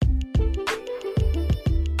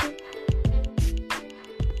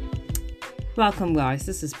Welcome, guys.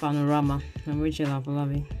 This is Panorama. I'm Rachel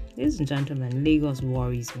Afolabi. Ladies and gentlemen, Lagos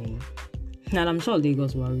worries me. And I'm sure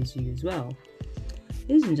Lagos worries you as well.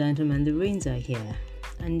 Ladies and gentlemen, the rains are here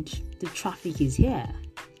and the traffic is here.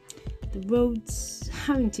 The roads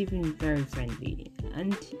aren't even very friendly.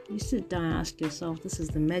 And you sit down and ask yourself, this is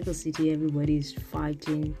the mega city everybody's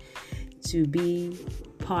fighting to be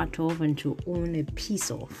part of and to own a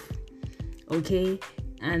piece of. Okay?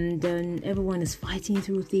 And then everyone is fighting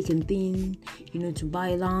through thick and thin, to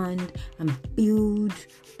buy land and build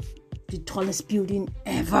the tallest building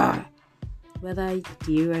ever. Whether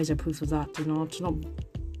the area is approved for that or not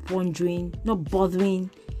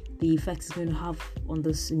bothering the effects it's going to have on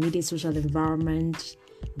this immediate social environment,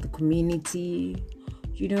 the community.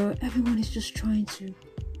 Everyone is just trying to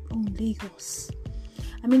own Lagos.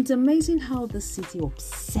 I mean, it's amazing how the city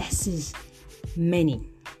obsesses many,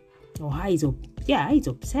 or how it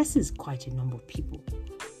obsesses quite a number of people.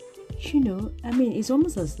 It's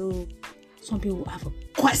almost as though some people have a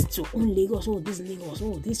quest to own Lagos. Oh, this Lagos.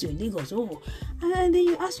 Oh, this your Lagos. Oh, and then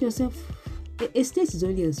you ask yourself, a state is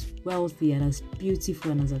only as wealthy and as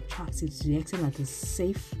beautiful and as attractive to the extent that it's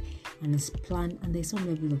safe and it's planned and there's some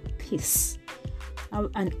level of peace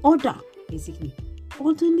and order, basically.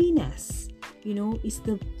 Orderliness, it's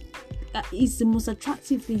the most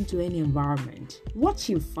attractive thing to any environment. What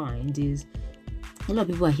you find is a lot of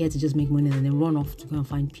people are here to just make money and then run off to go and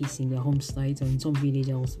find peace in their home state or in some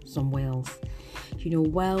village or somewhere else.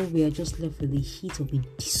 While we are just left with the heat of a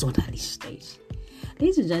disorderly state.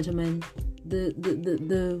 Ladies and gentlemen,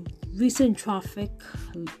 the recent traffic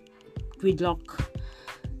gridlock,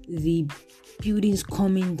 the buildings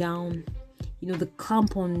coming down, the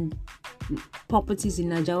camp on properties in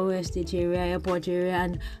Najawa Estate area, airport area,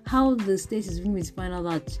 and how the state is going to find out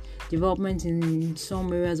that development in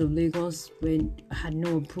some areas of Lagos had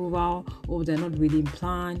no approval, or they're not within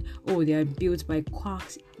plan, or they are built by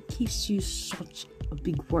quacks. It gives you such a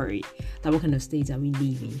big worry that what kind of state are we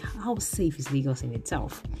living? How safe is Lagos in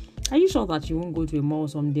itself? Are you sure that you won't go to a mall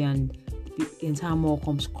someday and the entire mall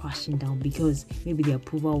comes crashing down because maybe the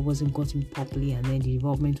approval wasn't gotten properly and then the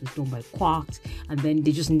development was done by quacks and then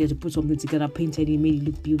they just needed to put something together, painted it, made it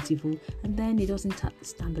look beautiful, and then it doesn't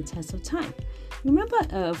stand the test of time?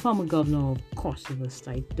 Remember former governor of Cross River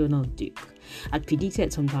State, Donald Duke, had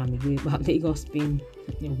predicted some time ago about Lagos being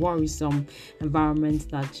a worrisome environment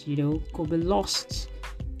that, could be lost.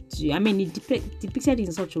 He depicted it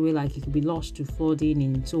in such a way like it could be lost to flooding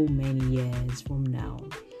in so many years from now.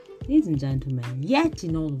 Ladies and gentlemen, yet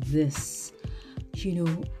in all of this,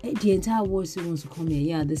 the entire world still wants to come here.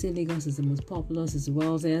 Yeah, they say Lagos is the most populous, it's the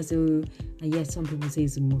wealthiest, and yet some people say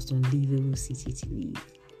it's the most unlivable city to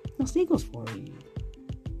live. Does Lagos worry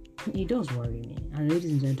you? It does worry me. And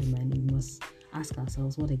ladies and gentlemen, we must ask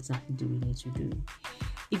ourselves, what exactly do we need to do?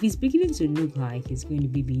 If it's beginning to look like it's going to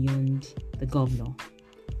be beyond the governor,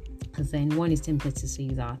 then one is tempted to say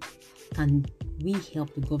that, can we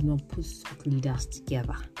help the governor put thought leaders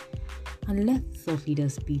together? And let thought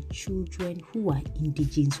leaders be children who are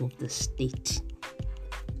indigenous of the state.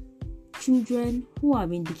 Children who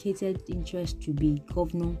have indicated interest to be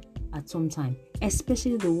governor at some time,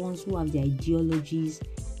 especially the ones who have the ideologies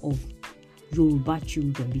of Yoruba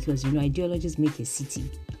children, because ideologies make a city.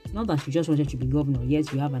 Not that you just wanted to be governor,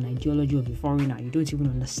 yet you have an ideology of a foreigner. You don't even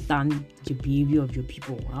understand the behavior of your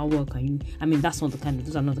people. How well can you? Those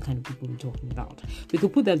are not the kind of people we're talking about. We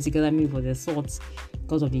could put them together maybe for their thoughts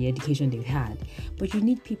because of the education they've had. But you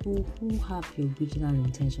need people who have the original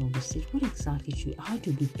intention of the state. How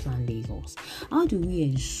do we plan Lagos? How do we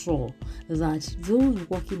ensure that those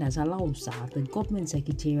working as Alausa, the government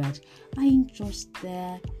secretariat, aren't just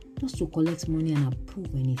there just to collect money and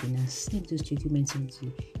approve anything and sneak those documents into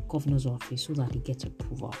the governor's office so that he gets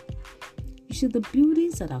approval? You see, the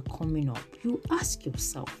buildings that are coming up, you ask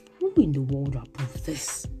yourself, who in the world approved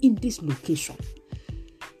this in this location?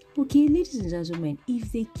 Okay, ladies and gentlemen,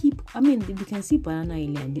 if they keep, we can see Banana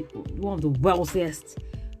Island, one of the wealthiest,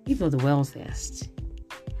 if not the wealthiest,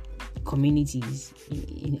 communities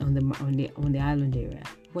on the island area,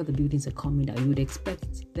 where the buildings are coming down. You would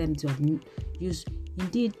expect them to have used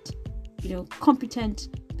competent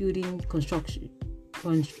building construction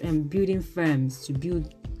building firms to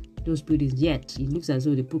build those buildings. Yet it looks as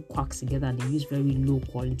though they put quacks together and they use very low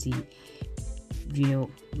quality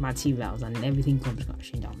materials, and everything comes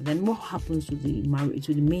crashing down. Then what happens to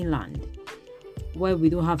the mainland, where we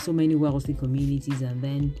don't have so many wealthy communities, and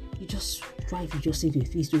then you just see the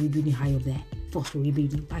 3-story building high up there, 4-story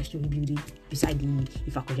building, 5-story building beside the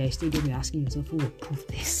Ifakoja Stadium? You're asking yourself, who approved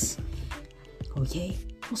this? Okay,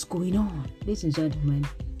 what's going on? Ladies and gentlemen,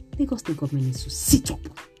 Lagos State government needs to sit up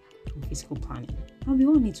on fiscal planning. And we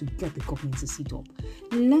all need to get the government to sit up.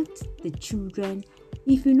 Let the children,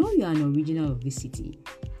 if you know you are an original of this city,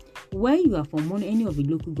 where you are from any of the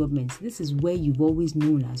local governments, this is where you've always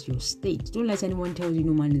known as your state. Don't let anyone tell you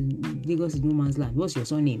Lagos is no man's land. What's your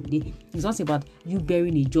surname? It's not about you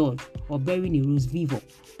bearing a George or bearing a Rose Vivo.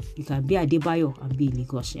 You can be a Adebayo and be a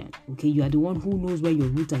Lagosian. Okay, you are the one who knows where your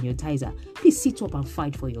roots and your ties are. Please sit up and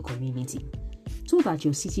fight for your community, so that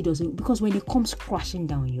your city doesn't, because when it comes crashing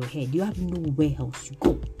down your head, you have nowhere else to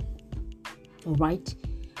go. All right?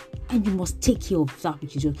 And you must take care of that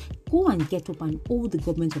which is yours. Go and get up and hold the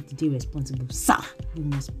government of the day responsible. Sir, you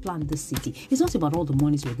must plan this city. It's not about all the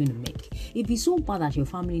monies we're going to make. If it's so bad that your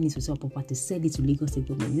family needs to sell property, sell it to Lagos State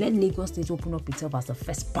government. Let Lagos State open up itself as the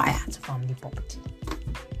first buyer to family property.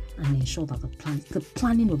 And ensure that the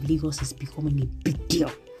planning of Lagos is becoming a big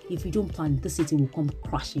deal. If you don't plan, the city will come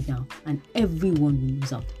crashing down and everyone will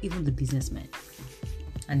lose out, even the businessmen.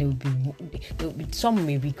 And there will be some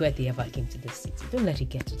may regret they ever came to this city. Don't let it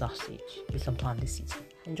get to that stage. You can plan this city.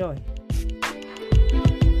 Enjoy.